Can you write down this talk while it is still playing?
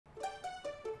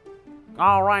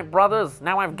Alright, brothers,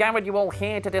 now I've gathered you all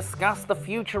here to discuss the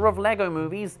future of LEGO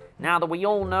movies, now that we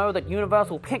all know that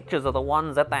Universal Pictures are the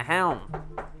ones at the helm.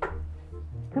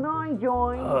 Can I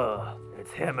join?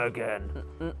 It's him again.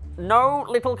 No,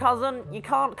 little cousin, you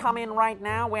can't come in right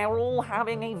now. We're all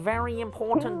having a very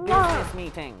important business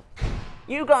meeting.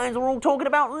 You guys were all talking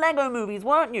about LEGO movies,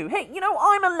 weren't you? Hey, you know,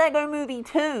 I'm a LEGO movie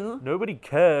too. Nobody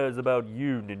cares about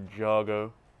you,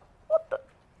 Ninjago. What the?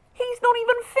 He's not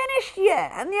even finished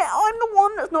yet, and yet I'm the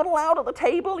one that's not allowed at the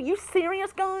table. Are you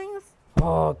serious, guys?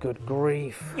 Oh, good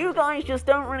grief. You guys just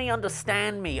don't really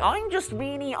understand me. I'm just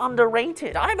really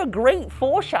underrated. I have a great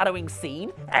foreshadowing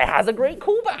scene. It has a great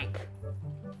callback.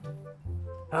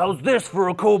 How's this for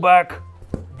a callback?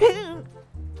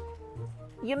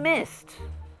 You missed.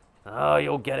 Oh,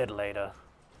 you'll get it later.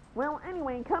 Well,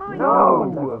 anyway, can I...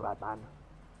 No, Batman.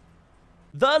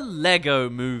 The Lego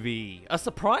Movie, a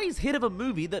surprise hit of a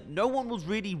movie that no one was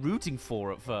really rooting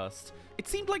for at first. It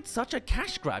seemed like such a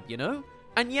cash grab, you know?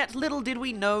 And yet little did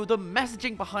we know the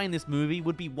messaging behind this movie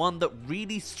would be one that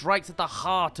really strikes at the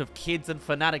heart of kids and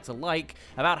fanatics alike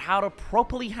about how to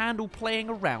properly handle playing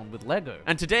around with Lego.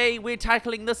 And today we're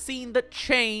tackling the scene that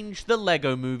changed the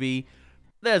Lego Movie.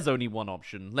 There's only one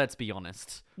option, let's be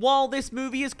honest. While this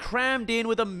movie is crammed in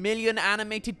with a million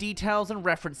animated details and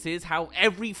references, how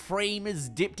every frame is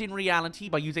dipped in reality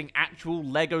by using actual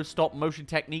Lego stop motion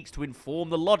techniques to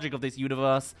inform the logic of this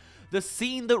universe, the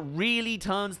scene that really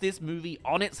turns this movie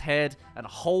on its head and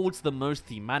holds the most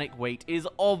thematic weight is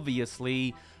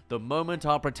obviously the moment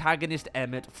our protagonist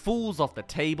Emmet falls off the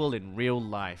table in real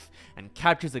life and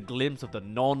captures a glimpse of the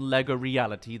non-Lego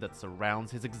reality that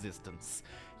surrounds his existence.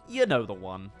 You know the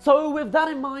one. So with that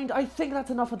in mind, I think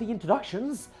that's enough of the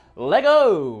introductions.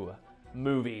 Lego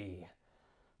Movie.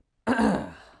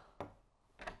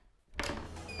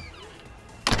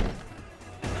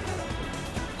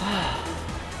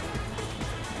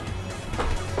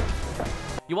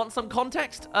 You want some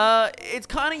context? It's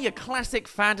kinda your classic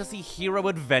fantasy hero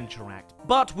adventure act,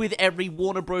 but with every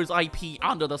Warner Bros. IP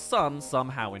under the sun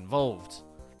somehow involved.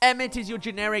 Emmet is your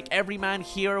generic everyman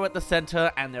hero at the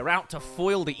center, and they're out to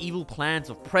foil the evil plans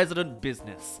of President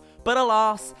Business. But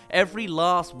alas, every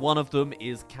last one of them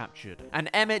is captured. And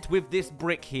Emmet, with this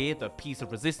brick here, the piece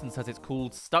of resistance as it's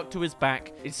called, stuck to his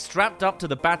back, is strapped up to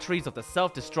the batteries of the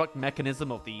self-destruct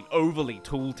mechanism of the overly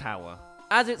tall tower.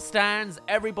 As it stands,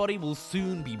 everybody will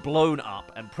soon be blown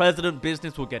up, and President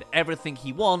Business will get everything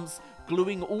he wants,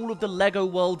 gluing all of the Lego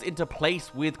worlds into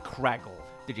place with Craggle.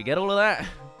 Did you get all of that?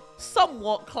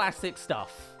 Somewhat classic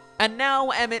stuff. And now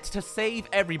Emmet, to save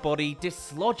everybody,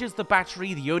 dislodges the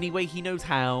battery the only way he knows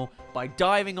how, by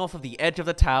diving off of the edge of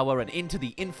the tower and into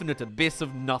the infinite abyss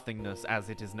of nothingness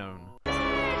as it is known.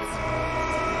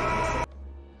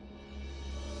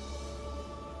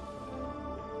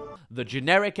 The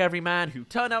generic everyman, who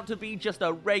turned out to be just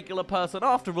a regular person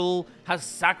after all, has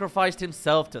sacrificed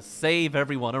himself to save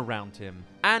everyone around him.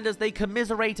 And as they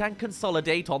commiserate and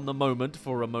consolidate on the moment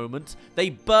for a moment, they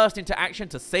burst into action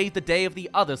to save the day of the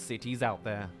other cities out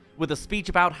there. With a speech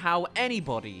about how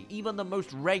anybody, even the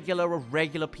most regular of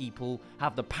regular people,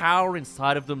 have the power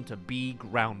inside of them to be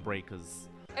groundbreakers.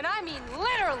 And I mean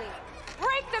literally,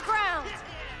 break the ground,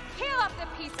 peel up the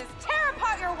pieces, tear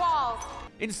apart your walls.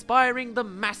 Inspiring the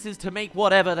masses to make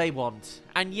whatever they want.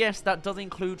 And yes, that does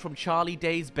include from Charlie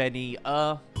Day's Benny,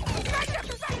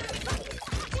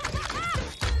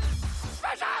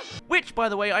 which, by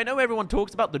the way, I know everyone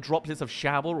talks about the droplets of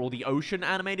shower or the ocean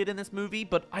animated in this movie,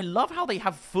 but I love how they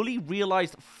have fully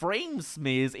realized frame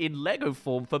smears in Lego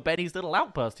form for Benny's little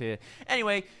outburst here.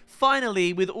 Anyway,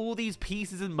 finally, with all these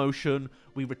pieces in motion,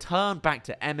 we return back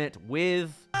to Emmet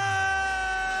with...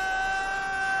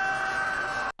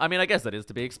 I mean, I guess that is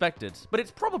to be expected, but it's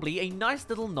probably a nice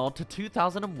little nod to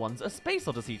 2001's A Space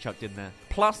Odyssey chucked in there.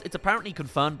 Plus, it's apparently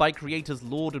confirmed by creators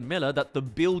Lord and Miller that the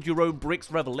build your own bricks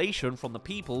revelation from the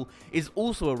people is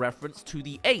also a reference to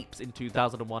the apes in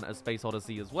 2001 A Space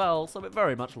Odyssey as well, so it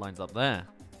very much lines up there.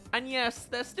 And yes,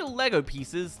 they're still Lego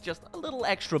pieces, just a little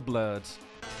extra blurred.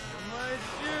 Am I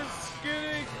just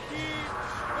gonna keep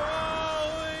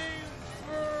falling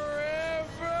forever?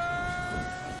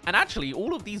 And actually,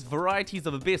 all of these varieties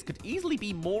of Abyss could easily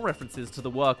be more references to the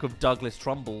work of Douglas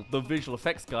Trumbull, the visual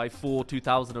effects guy for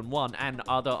 2001 and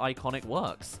other iconic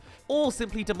works. Or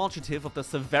simply demonstrative of the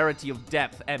severity of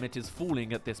depth Emmet is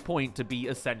falling at this point to be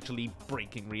essentially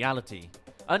breaking reality.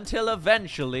 Until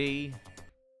eventually...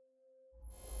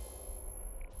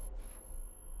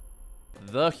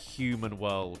 The Human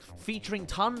World, featuring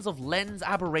tons of lens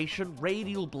aberration,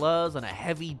 radial blurs, and a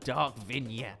heavy dark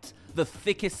vignette. The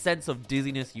thickest sense of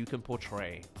dizziness you can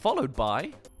portray. Followed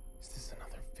by... Is this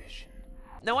another vision?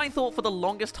 Now, I thought for the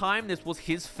longest time this was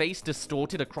his face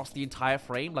distorted across the entire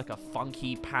frame like a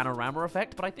funky panorama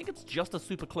effect, but I think it's just a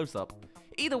super close-up.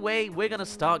 Either way, we're gonna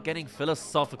start getting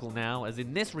philosophical now, as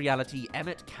in this reality,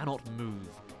 Emmet cannot move.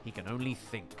 He can only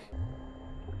think.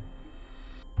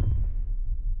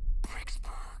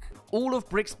 All of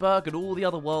Bricksburg and all the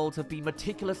other worlds have been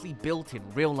meticulously built in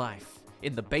real life,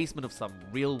 in the basement of some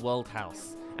real-world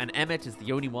house, and Emmet is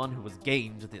the only one who has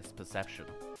gained this perception.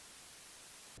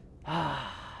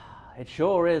 It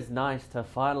sure is nice to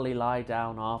finally lie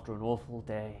down after an awful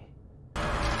day.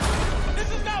 This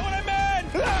is not what I meant!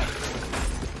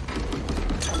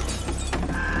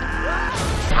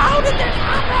 How did this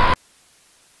happen?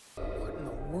 What in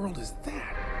the world is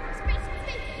that?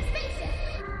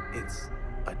 It's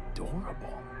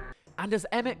adorable. And as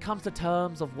Emmet comes to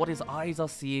terms of what his eyes are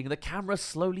seeing, the camera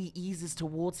slowly eases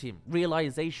towards him,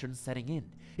 realization setting in.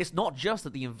 It's not just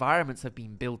that the environments have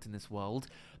been built in this world,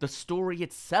 the story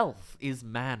itself is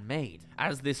man-made,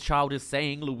 as this child is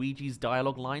saying Luigi's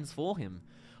dialogue lines for him.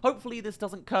 Hopefully this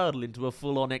doesn't curdle into a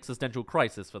full-on existential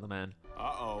crisis for the man.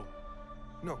 Uh-oh.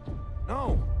 No.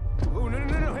 No. Oh,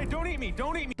 no. Hey, don't eat me.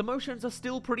 Don't eat me. The motions are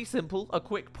still pretty simple. A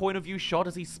quick point-of-view shot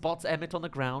as he spots Emmet on the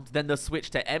ground, then the switch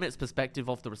to Emmet's perspective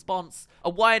of the response, a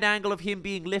wide angle of him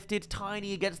being lifted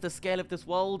tiny against the scale of this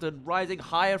world, and rising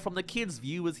higher from the kid's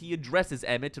view as he addresses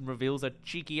Emmet and reveals a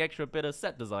cheeky extra bit of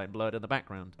set design blurred in the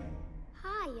background.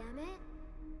 Hi, Emmet.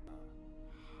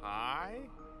 Hi?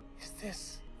 Is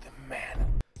this the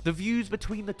man? The views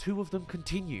between the two of them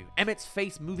continue, Emmet's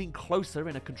face moving closer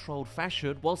in a controlled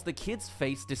fashion, whilst the kid's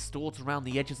face distorts around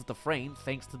the edges of the frame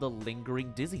thanks to the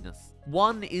lingering dizziness.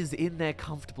 One is in their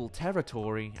comfortable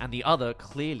territory, and the other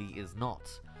clearly is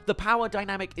not. The power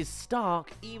dynamic is stark,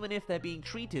 even if they're being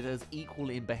treated as equal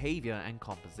in behavior and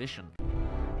composition.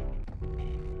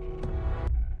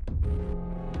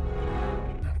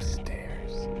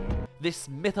 Upstairs. This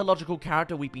mythological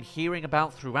character we've been hearing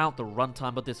about throughout the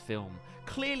runtime of this film,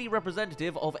 clearly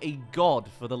representative of a god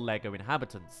for the LEGO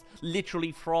inhabitants,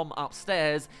 literally from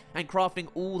upstairs and crafting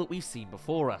all that we've seen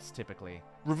before us, typically.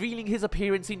 Revealing his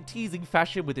appearance in teasing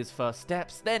fashion with his first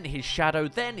steps, then his shadow,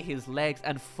 then his legs,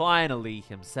 and finally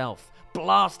himself,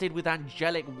 blasted with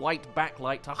angelic white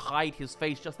backlight to hide his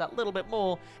face just that little bit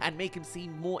more and make him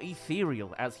seem more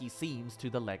ethereal as he seems to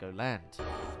the LEGO land.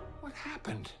 What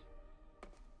happened?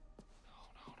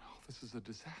 No. This is a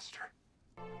disaster.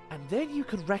 And then you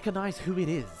could recognize who it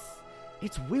is.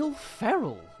 It's Will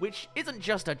Ferrell, which isn't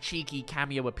just a cheeky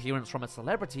cameo appearance from a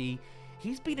celebrity.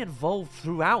 He's been involved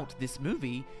throughout this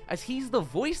movie, as he's the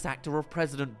voice actor of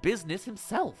President Business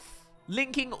himself.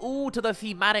 Linking all to the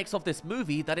thematics of this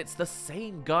movie that it's the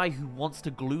same guy who wants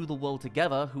to glue the world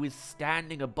together who is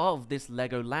standing above this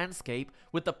LEGO landscape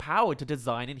with the power to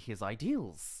design in his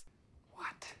ideals.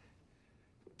 What?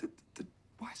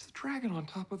 Why is the dragon on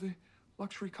top of the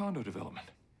luxury condo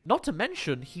development? Not to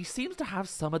mention, he seems to have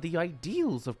some of the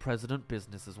ideals of President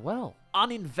Business as well.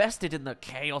 Uninvested in the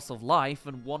chaos of life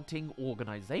and wanting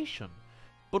organization.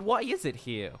 But why is it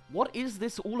here? What is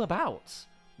this all about?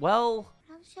 Well,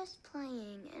 I was just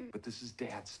playing and... But this is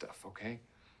dad stuff, okay?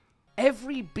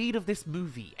 every beat of this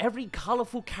movie, every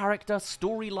colorful character,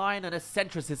 storyline, and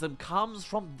eccentricism comes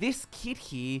from this kid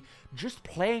here just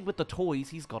playing with the toys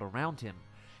he's got around him.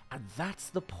 And that's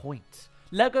the point.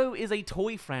 LEGO is a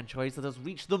toy franchise that has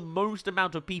reached the most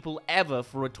amount of people ever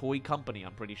for a toy company,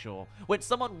 I'm pretty sure. When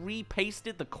someone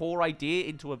repasted the core idea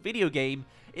into a video game,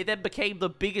 it then became the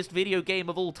biggest video game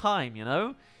of all time, you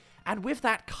know? And with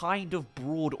that kind of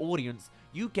broad audience,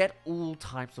 you get all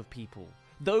types of people.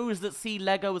 Those that see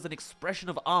LEGO as an expression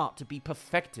of art to be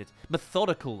perfected,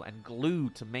 methodical, and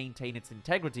glued to maintain its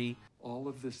integrity. All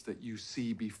of this that you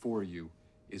see before you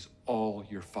is all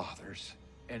your father's.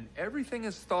 And everything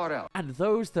is thought out. And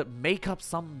those that make up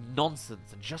some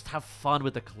nonsense and just have fun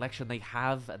with the collection they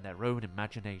have and their own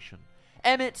imagination.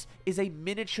 Emmet is a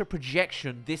miniature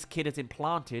projection this kid has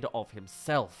implanted of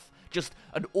himself. Just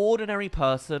an ordinary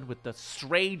person with the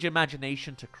strange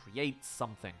imagination to create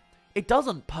something. It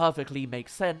doesn't perfectly make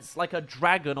sense, like a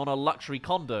dragon on a luxury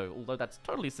condo, although that's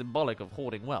totally symbolic of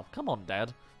hoarding wealth. Come on,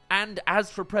 Dad. And as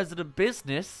for President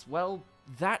Business, well,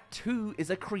 that too is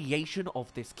a creation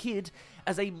of this kid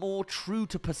as a more true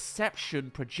to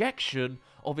perception projection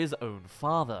of his own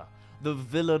father. The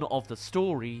villain of the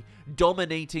story,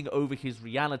 dominating over his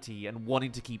reality and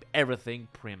wanting to keep everything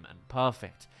prim and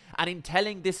perfect. And in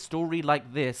telling this story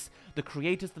like this, the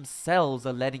creators themselves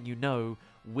are letting you know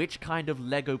which kind of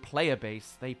LEGO player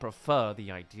base they prefer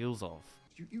the ideals of.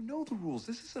 You know the rules.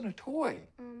 This isn't a toy.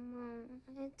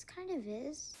 It kind of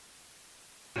is.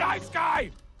 Nice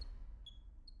guy!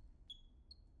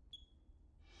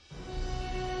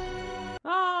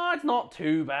 Ah, it's not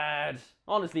too bad.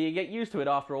 Honestly, you get used to it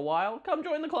after a while. Come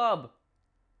join the club.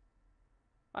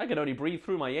 I can only breathe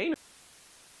through my anus.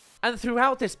 And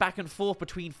throughout this back and forth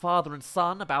between father and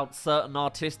son about certain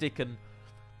artistic and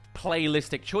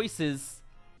playlistic choices,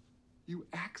 You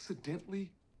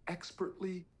accidentally,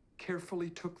 expertly, carefully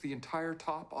took the entire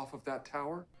top off of that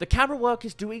tower? the camera work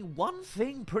is doing one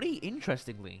thing pretty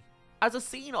interestingly. As a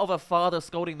scene of a father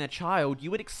scolding their child,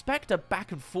 you would expect a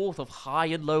back and forth of high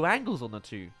and low angles on the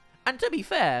two. And to be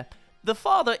fair, the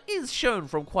father is shown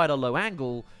from quite a low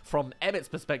angle. From Emmet's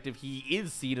perspective, he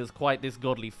is seen as quite this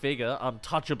godly figure,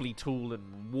 untouchably tall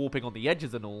and warping on the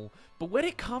edges and all. But when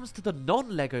it comes to the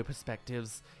non-Lego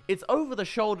perspectives, it's over the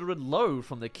shoulder and low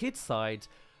from the kid's side.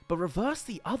 But reverse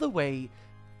the other way,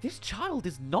 this child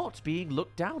is not being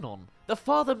looked down on. The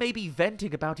father may be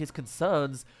venting about his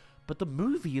concerns, but the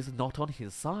movie is not on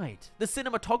his side. The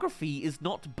cinematography is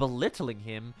not belittling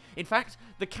him. In fact,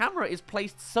 the camera is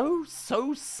placed so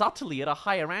subtly at a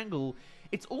higher angle,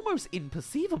 it's almost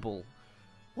imperceivable.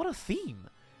 What a theme.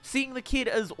 Seeing the kid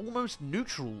as almost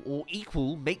neutral or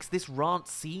equal makes this rant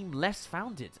seem less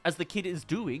founded, as the kid is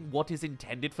doing what is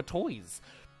intended for toys,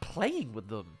 playing with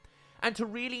them. And to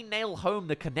really nail home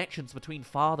the connections between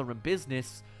father and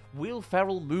business, Will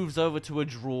Ferrell moves over to a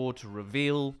drawer to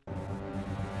reveal...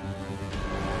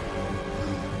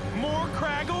 More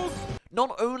Kraggles?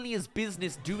 Not only is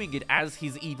business doing it as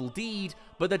his evil deed,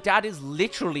 but the dad is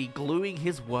literally gluing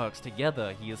his works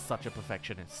together. He is such a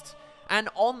perfectionist. And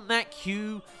on that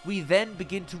cue, we then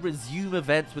begin to resume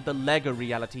events with the Lego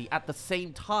reality at the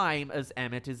same time as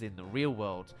Emmet is in the real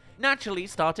world. Naturally,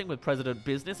 starting with President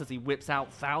Business as he whips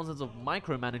out thousands of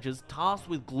micromanagers tasked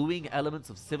with gluing elements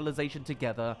of civilization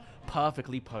together,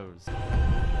 perfectly posed.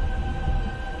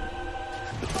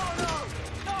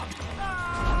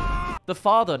 The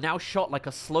father now shot like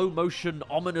a slow-motion,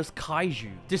 ominous kaiju,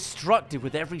 destructive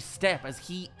with every step as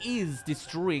he is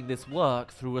destroying this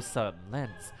work through a certain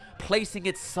lens, placing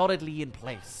it solidly in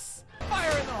place.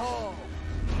 Fire in the hole!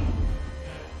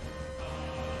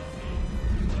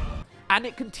 And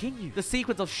it continues. The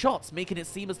sequence of shots making it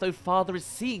seem as though father is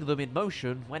seeing them in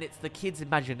motion when it's the kid's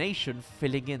imagination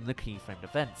filling in the keyframed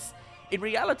events. In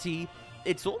reality,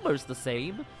 it's almost the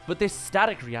same, but this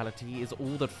static reality is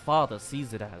all that father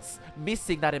sees it as,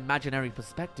 missing that imaginary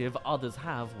perspective others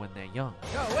have when they're young.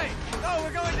 No, wait! No,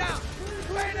 we're going down!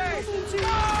 Mayday!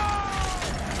 No!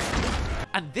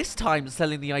 And this time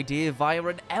selling the idea via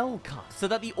an L cut, so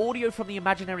that the audio from the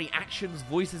imaginary actions,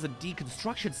 voices and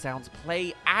deconstruction sounds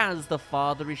play as the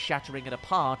father is shattering it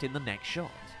apart in the next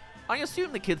shot. I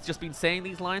assume the kid's just been saying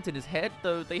these lines in his head,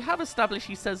 though they have established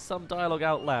he says some dialogue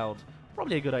out loud.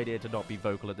 Probably a good idea to not be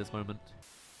vocal at this moment.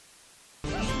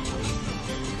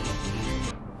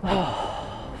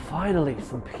 Finally,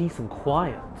 some peace and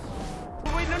quiet.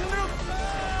 Wait, no!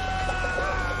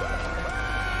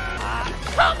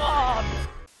 Come on!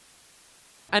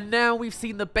 And now we've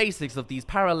seen the basics of these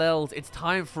parallels, it's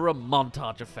time for a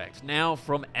montage effect, now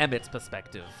from Emmet's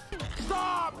perspective.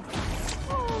 Stop!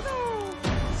 Oh, no!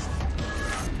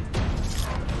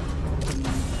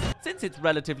 Since it's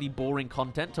relatively boring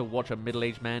content to watch a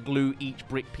middle-aged man glue each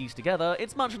brick piece together,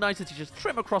 it's much nicer to just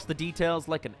trim across the details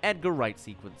like an Edgar Wright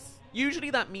sequence. Usually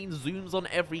that means zooms on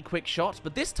every quick shot,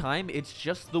 but this time it's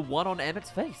just the one on Emmet's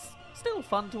face. Still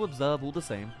fun to observe all the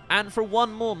same. And for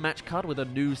one more match cut with a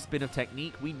new spin of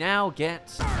technique, we now get...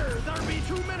 There be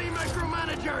too many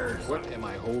micromanagers! What am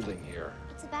I holding here?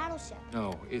 It's a battleship.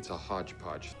 No, it's a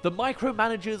hodgepodge. The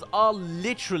micromanagers are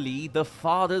literally the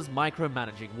father's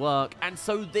micromanaging work, and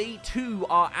so they too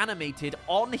are animated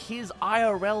on his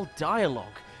IRL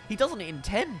dialogue. He doesn't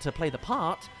intend to play the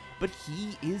part, but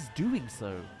he is doing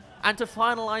so. And to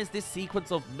finalize this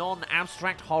sequence of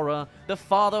non-abstract horror, the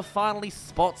father finally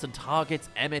spots and targets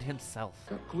Emmet himself.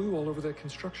 Got glue all over that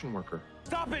construction worker.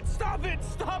 Stop it! Stop it!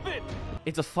 Stop it!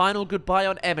 It's a final goodbye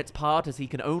on Emmet's part as he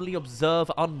can only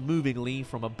observe unmovingly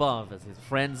from above as his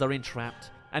friends are entrapped,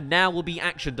 and now will be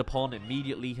actioned upon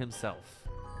immediately himself.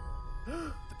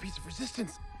 The piece of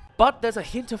resistance! But there's a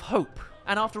hint of hope,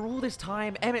 and after all this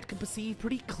time, Emmet can perceive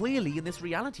pretty clearly in this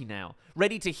reality now,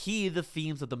 ready to hear the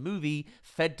themes of the movie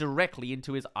fed directly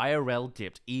into his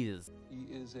IRL-dipped ears. He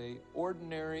is a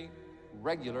ordinary,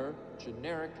 regular,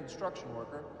 generic construction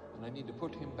worker, and I need to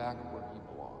put him back where he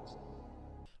belongs.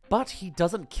 But he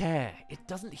doesn't care. It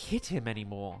doesn't hit him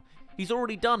anymore. He's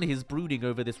already done his brooding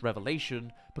over this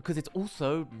revelation because it's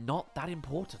also not that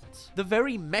important. The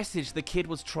very message the kid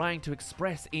was trying to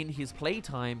express in his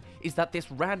playtime is that this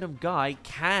random guy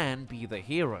can be the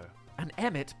hero. And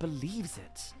Emmet believes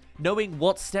it, knowing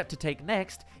what step to take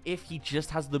next if he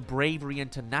just has the bravery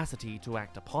and tenacity to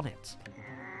act upon it.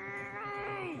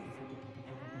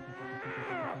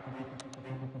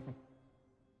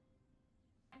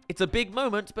 It's a big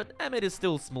moment, but Emmet is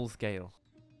still small scale.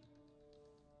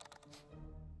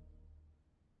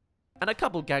 And a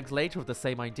couple gags later of the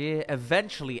same idea,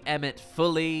 eventually Emmet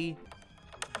fully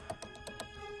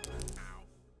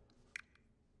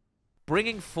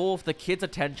bringing forth the kid's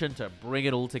attention to bring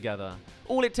it all together.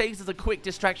 All it takes is a quick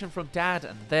distraction from Dad,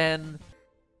 and then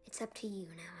It's up to you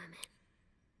now, Emmet.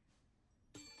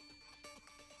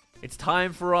 it's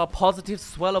time for our positive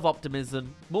swell of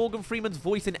optimism. Morgan Freeman's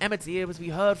voice in Emmet's ear, as we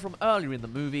heard from earlier in the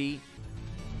movie.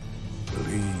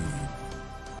 Believe.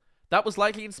 That was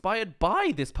likely inspired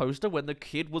by this poster when the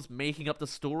kid was making up the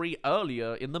story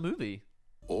earlier in the movie.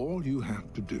 All you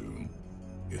have to do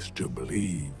is to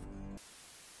believe.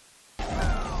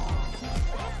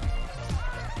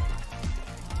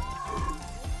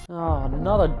 Oh,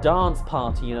 another dance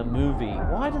party in a movie.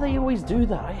 Why do they always do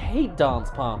that? I hate dance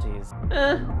parties.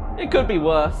 It could be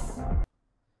worse.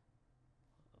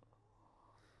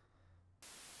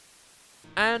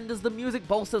 And as the music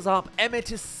bolsters up,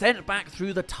 Emmet is sent back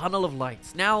through the tunnel of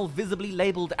lights, now visibly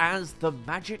labeled as the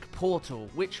Magic Portal,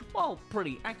 which, while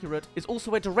pretty accurate, is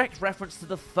also a direct reference to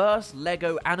the first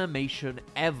LEGO animation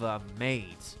ever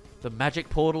made. The Magic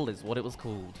Portal is what it was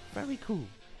called. Very cool.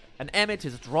 And Emmet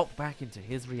is dropped back into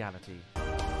his reality.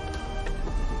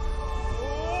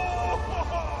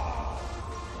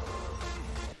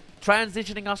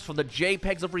 Transitioning us from the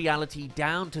JPEGs of reality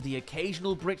down to the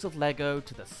occasional bricks of Lego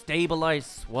to the stabilized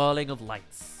swirling of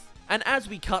lights. And as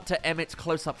we cut to Emmet's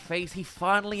close-up face, he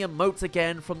finally emotes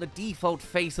again from the default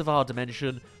face of our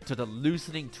dimension to the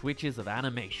loosening twitches of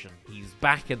animation. He's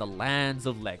back in the lands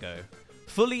of Lego.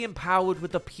 Fully empowered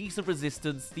with the piece of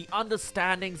resistance, the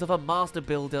understandings of a master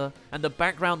builder, and the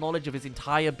background knowledge of his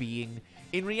entire being,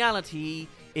 in reality,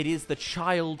 it is the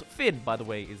child, Finn by the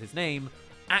way is his name,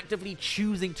 actively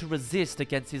choosing to resist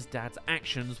against his dad's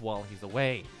actions while he's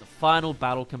away. The final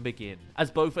battle can begin, as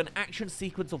both an action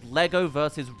sequence of Lego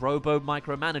versus Robo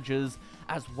micromanagers,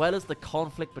 as well as the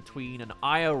conflict between an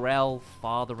IRL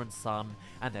father and son,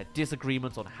 and their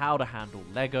disagreements on how to handle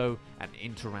Lego and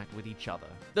interact with each other.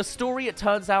 The story, it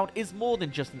turns out, is more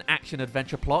than just an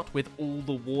action-adventure plot with all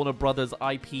the Warner Brothers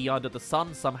IP under the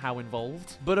sun somehow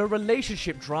involved, but a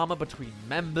relationship drama between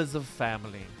members of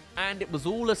family. And it was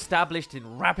all established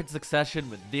in rapid succession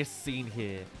with this scene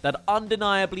here, that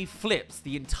undeniably flips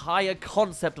the entire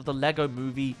concept of the Lego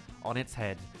movie on its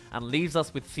head, and leaves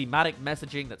us with thematic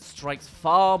messaging that strikes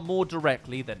far more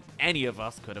directly than any of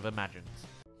us could have imagined.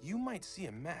 You might see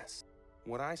a mess.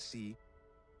 What I see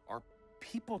are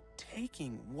people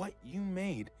taking what you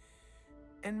made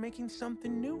and making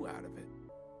something new out of it.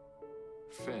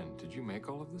 Finn, did you make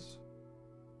all of this?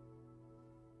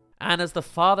 And as the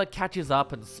father catches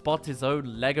up and spots his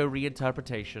own Lego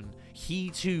reinterpretation, he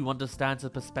too understands a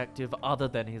perspective other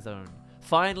than his own,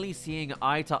 finally seeing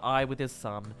eye to eye with his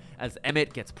son as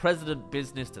Emmet gets president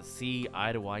business to see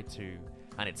eye to eye too.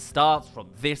 And it starts from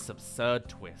this absurd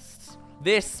twist.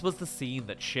 This was the scene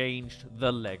that changed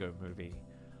the Lego movie.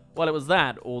 Well, it was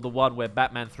that, or the one where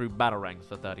Batman threw batarangs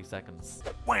for 30 seconds.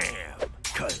 Wham!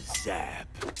 Kazap!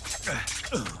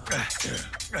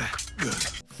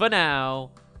 For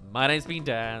now, my name's been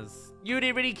Dazz, you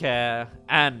didn't really care,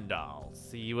 and I'll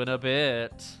see you in a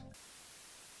bit.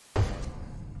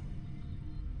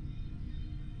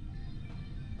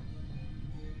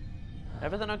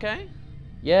 Everything okay?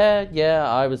 Yeah,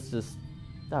 I was just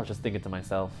thinking to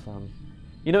myself,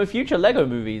 you know, future Lego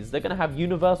movies, they're gonna have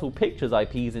Universal Pictures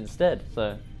IPs instead,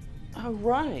 so... Oh,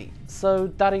 right. So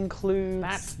that includes...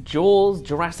 That's Jaws,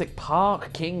 Jurassic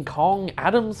Park, King Kong,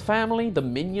 Addams Family, The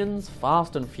Minions,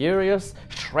 Fast and Furious,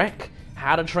 Shrek,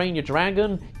 How to Train Your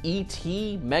Dragon,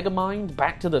 E.T., Megamind,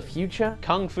 Back to the Future,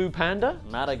 Kung Fu Panda,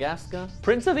 Madagascar,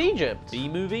 Prince of Egypt,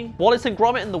 B-Movie, Wallace and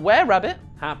Gromit and the Were-Rabbit,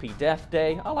 Happy Death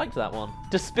Day, I liked that one,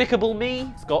 Despicable Me,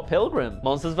 Scott Pilgrim,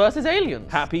 Monsters vs. Aliens,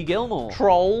 Happy Gilmore,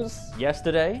 Trolls,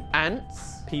 Yesterday, Ants,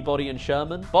 Peabody and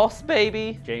Sherman, Boss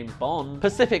Baby, James Bond,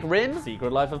 Pacific Rim,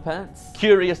 Secret Life of Pets,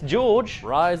 Curious George,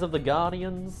 Rise of the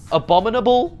Guardians,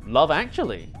 Abominable, Love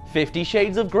Actually, 50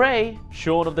 Shades of Grey,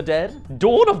 Shaun of the Dead,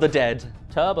 Dawn of the Dead,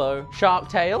 Turbo, Shark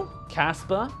Tale,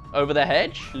 Casper, Over the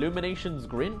Hedge, Illumination's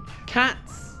Grinch,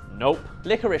 Cats, nope,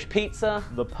 Licorice Pizza,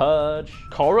 The Purge,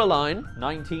 Coraline,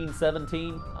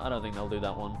 1917, I don't think they'll do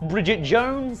that one, Bridget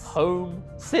Jones, Home,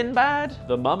 Sinbad,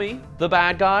 The Mummy, The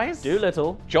Bad Guys,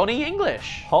 Doolittle, Johnny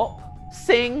English, Hop,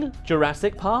 Sing,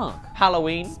 Jurassic Park,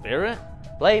 Halloween, Spirit,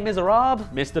 Les Miserables,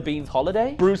 Mr. Bean's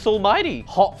Holiday, Bruce Almighty,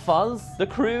 Hot Fuzz, The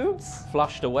Croods,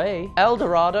 Flushed Away, El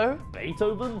Dorado,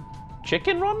 Beethoven,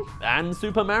 Chicken Run, and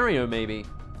Super Mario maybe.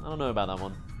 I don't know about that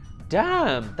one.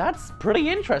 Damn, that's pretty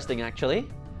interesting actually.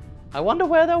 I wonder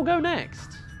where they'll go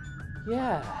next.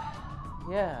 Yeah,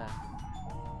 Yeah.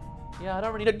 Yeah, I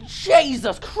don't really know.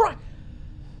 Jesus Christ!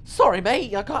 Sorry,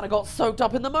 mate. I kind of got soaked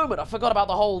up in the moment. I forgot about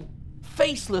the whole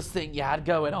faceless thing you had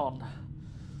going on.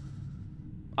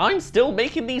 I'm still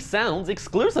making these sounds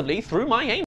exclusively through my aim.